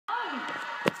What's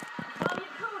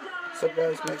up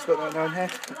guys, Mix.99 here,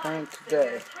 and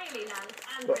today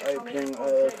I've got opening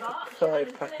of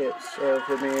 5 packets of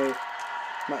the new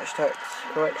Attax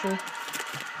collection.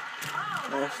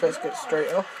 So let's get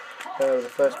straight off with the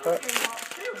first pack.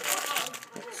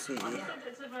 Let's see.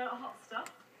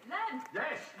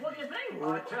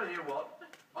 I tell you what,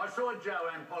 I saw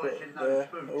Joanne polishing those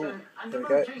boots, and the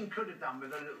routine could have done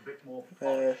with a little bit more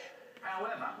polish.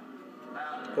 However,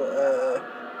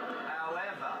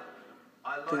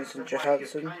 Vincent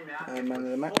Johansson, man of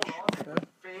the match.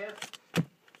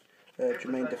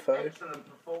 Jermaine Defoe.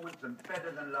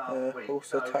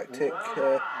 Also tactic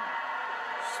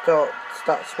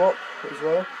stat swap as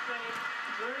well.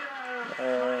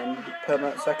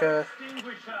 Permanent Secker,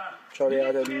 Charlie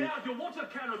Adam,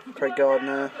 Craig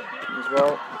Gardner as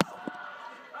well.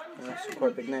 Some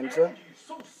quite big names there.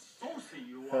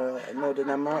 Northern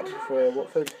Emirates for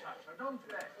Watford,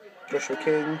 Joshua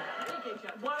King,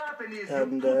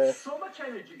 and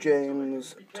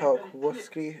James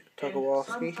Tarkowski.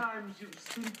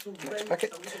 Next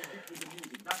packet.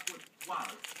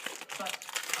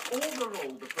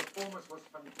 Overall, the performance was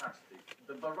fantastic.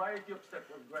 The variety of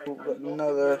steps was great. We've got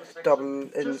another double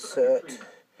insert.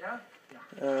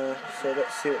 So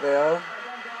let's see what they are.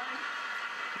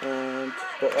 And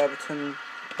got Everton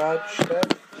badge there.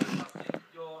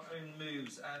 Your own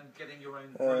moves and getting your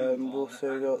own we've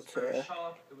also got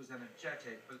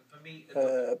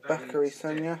Bakary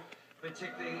Sanya,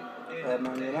 man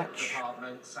of the match.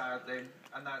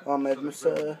 Ahmed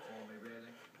Musa,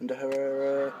 and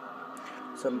Herrera,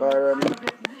 Sambaram,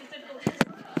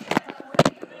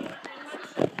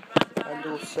 and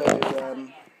also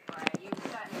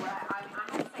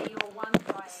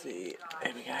let's see,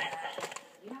 here we go.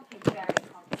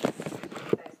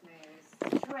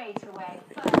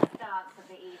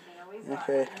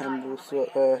 Okay, and also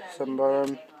got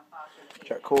Sambaram,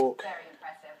 Jack Hawke,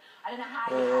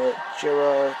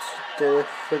 Gerard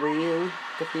Defoe,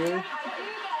 Billy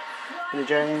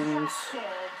James,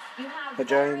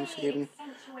 even,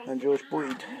 and George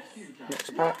Boyd. Next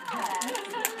pack.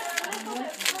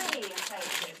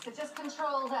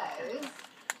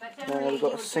 We've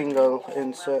got a single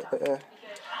insert there.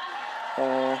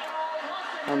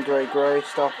 Andre Gray,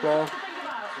 star player.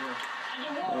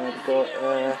 We've got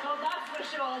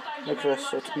Nicholas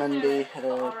Otamendi,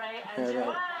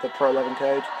 the Pro 11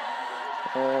 code.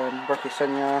 Rocky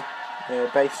Senya,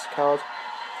 base card.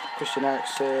 Christian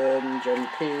Eriksen, John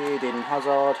P, Eden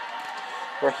Hazard,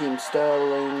 Raheem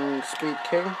Sterling, Speed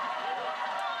King,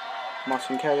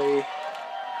 Martin Kelly,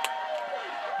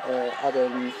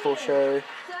 Adam Forshaw,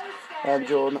 and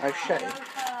John O'Shea.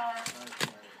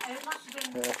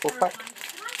 Fourth pack.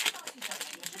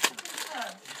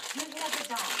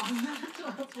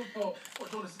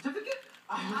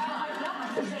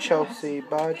 Chelsea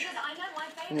badge.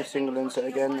 New single insert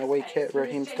again. Away kit.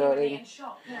 Raheem Sterling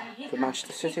for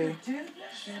Manchester City.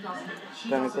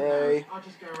 Dana Gray.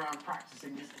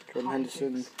 John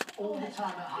Henderson.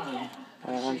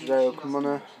 Angelo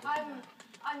Comona.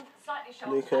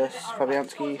 Lucas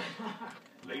Fabianski.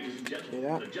 See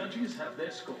that?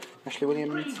 Ashley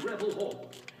Williams.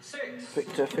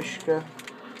 Victor Fischke.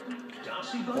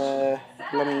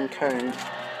 Lemon Cone.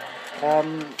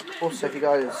 Also, if you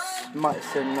guys might have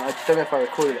seen, I don't know if I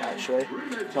recorded it actually,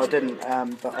 no I didn't,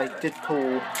 but I did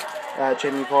pull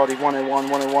Jamie Vardy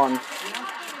 101,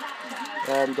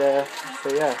 and so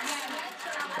yeah,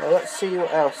 let's see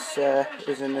what else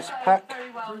is in this pack.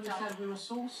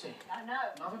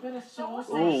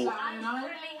 Ooh,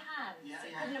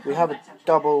 we have a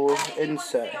double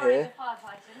insert here.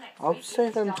 I'll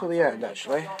save them until the end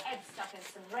actually.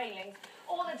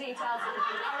 All the details are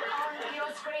on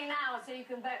your screen now, so you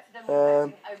can vote for them when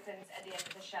voting opens at the end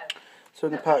of the show. So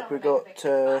in the pack we've got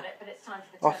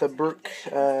Arthur Brook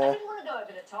there,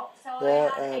 a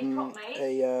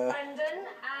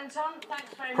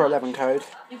Pro 11 code,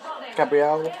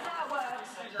 Gabriel,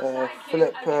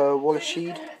 Philip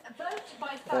Wallisheed,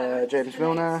 James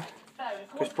Milner,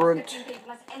 Chris Brunt,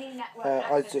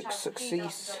 Isaac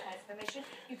Success,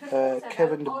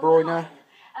 Kevin De Bruyne,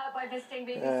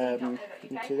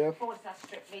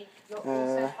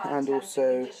 and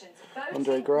also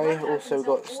Andre Gray. Also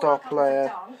got star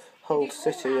player Hull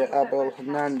City Abel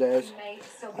Hernandez,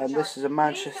 and this is a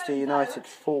Manchester United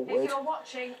forward.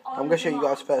 I'm going to show you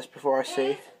guys first before I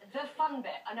see.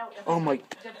 Oh my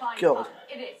god.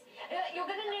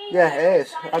 Yeah, it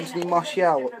is. Anthony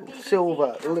Martial,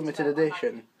 silver, limited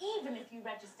edition.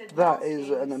 That is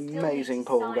an amazing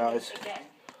pull, guys.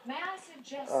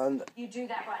 And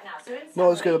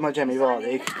not as good as my Jamie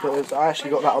Vardy, because I actually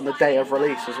got that on the day of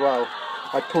release as well.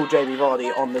 I pulled Jamie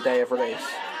Vardy on the day of release.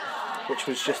 which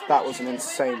was that was an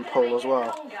insane pull as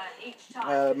well.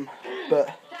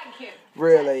 But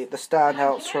really, the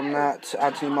standouts from that: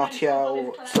 Anthony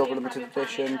Martial, Silver Limited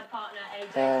Edition.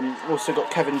 Also got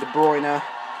Kevin De Bruyne,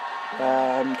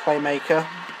 playmaker.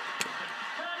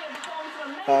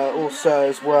 Also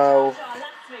as well,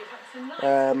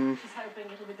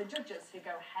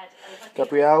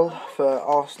 Gabriel for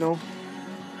Arsenal.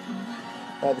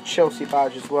 The Chelsea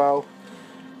badge as well.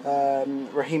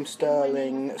 Raheem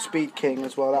Sterling, Speed King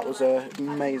as well. That was an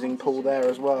amazing pull there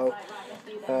as well.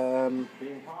 And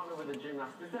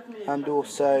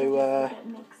also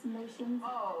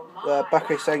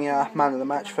Bakary Sagna, man of the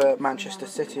match for Manchester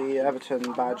City,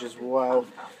 Everton badge as well.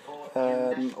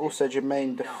 Also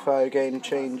Jermaine Defoe, game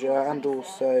changer, and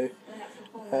also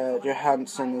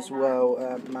Johansson as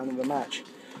well, man of the match.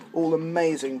 All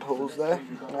amazing pulls there.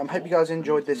 Hope you guys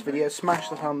enjoyed this video. Smash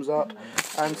the thumbs up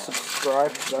and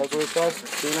subscribe. As always, guys,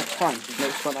 see you next time.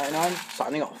 Next 99,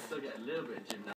 signing off.